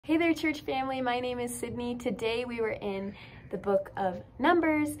there, church family. My name is Sydney. Today we were in the book of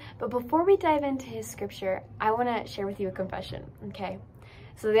Numbers, but before we dive into his scripture, I want to share with you a confession, okay?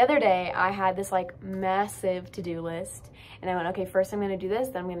 So the other day I had this like massive to-do list, and I went, okay, first I'm going to do this,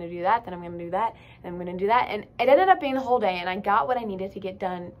 then I'm going to do that, then I'm going to do that, then I'm going to do that, and it ended up being the whole day, and I got what I needed to get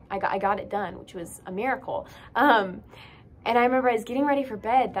done. I got it done, which was a miracle. And I remember I was getting ready for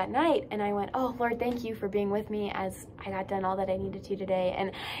bed that night, and I went, oh, Lord, thank you for being with me as I got done all that I needed to today.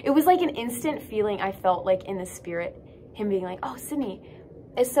 And it was like an instant feeling I felt like in the spirit, him being like, oh, Sydney,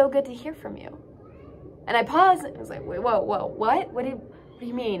 it's so good to hear from you. And I paused, and I was like, wait, whoa, what? What do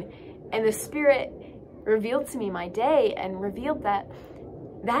you mean? And the spirit revealed to me my day and revealed that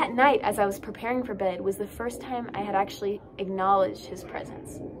that night as I was preparing for bed was the first time I had actually acknowledged his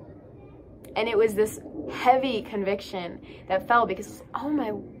presence. And it was this heavy conviction that fell because, oh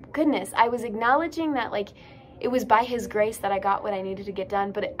my goodness, I was acknowledging that like it was by his grace that I got what I needed to get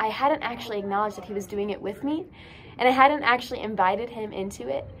done, but I hadn't actually acknowledged that he was doing it with me, and I hadn't actually invited him into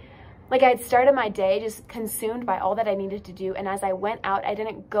it. Like I had started my day just consumed by all that I needed to do, and as I went out, I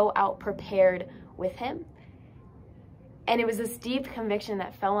didn't go out prepared with him. And it was this deep conviction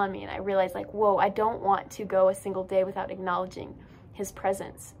that fell on me, and I realized like, whoa, I don't want to go a single day without acknowledging his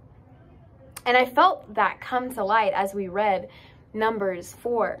presence. And I felt that come to light as we read Numbers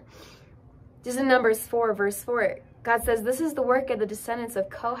 4. Just in Numbers 4, verse 4, God says, this is the work of the descendants of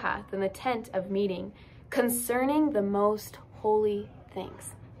Kohath in the tent of meeting concerning the most holy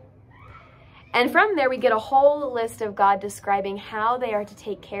things. And from there, we get a whole list of God describing how they are to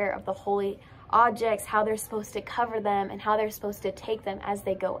take care of the holy objects, how they're supposed to cover them, and how they're supposed to take them as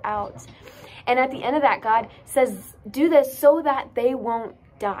they go out. And at the end of that, God says, do this so that they won't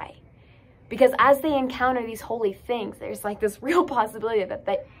die. Because as they encounter these holy things, there's like this real possibility that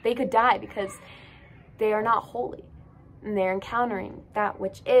they could die because they are not holy. And they're encountering that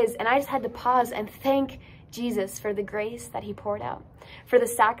which is. And I just had to pause and thank Jesus for the grace that he poured out, for the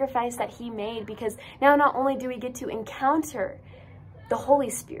sacrifice that he made. Because now not only do we get to encounter the Holy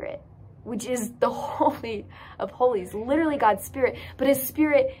Spirit, which is the Holy of Holies, literally God's Spirit, but his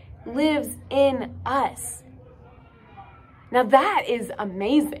Spirit lives in us. Now that is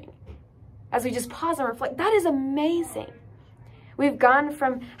amazing. As we just pause and reflect, that is amazing. We've gone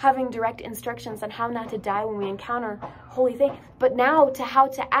from having direct instructions on how not to die when we encounter holy things, but now to how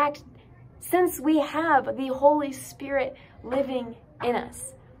to act since we have the Holy Spirit living in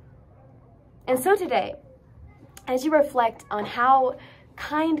us. And so today, as you reflect on how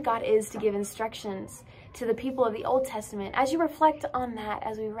kind God is to give instructions to the people of the Old Testament, as you reflect on that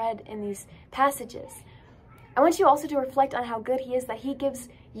as we read in these passages, I want you also to reflect on how good he is that he gives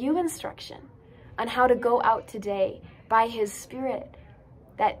you instruction on how to go out today by his Spirit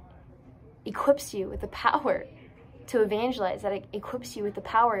that equips you with the power to evangelize, that equips you with the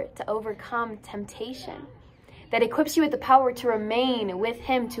power to overcome temptation, that equips you with the power to remain with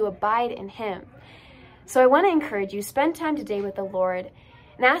him, to abide in him. So I want to encourage you, spend time today with the Lord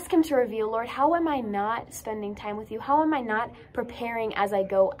and ask him to reveal, Lord, how am I not spending time with you? How am I not preparing as I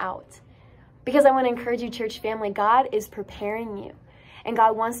go out? Because I want to encourage you, church family, God is preparing you. And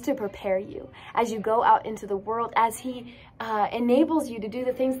God wants to prepare you as you go out into the world, as he enables you to do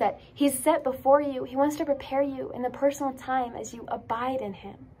the things that he's set before you. He wants to prepare you in the personal time as you abide in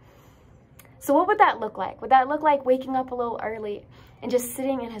him. So what would that look like? Would that look like waking up a little early and just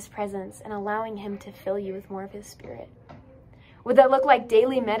sitting in his presence and allowing him to fill you with more of his Spirit? Would that look like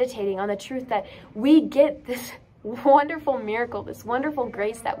daily meditating on the truth that we get this wonderful miracle, this wonderful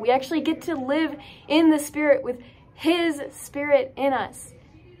grace that we actually get to live in the Spirit with his Spirit in us?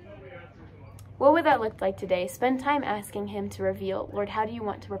 What would that look like today? Spend time asking him to reveal, Lord, how do you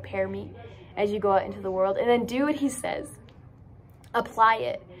want to prepare me as you go out into the world? And then do what he says. Apply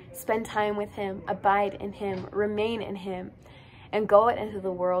it. Spend time with him. Abide in him. Remain in him. And go out into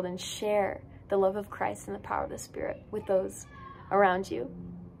the world and share the love of Christ and the power of the Spirit with those around you.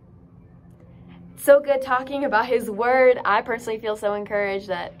 So good talking about his word. I personally feel so encouraged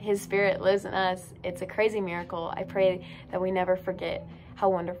that his Spirit lives in us. It's a crazy miracle. I pray that we never forget how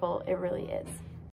wonderful it really is.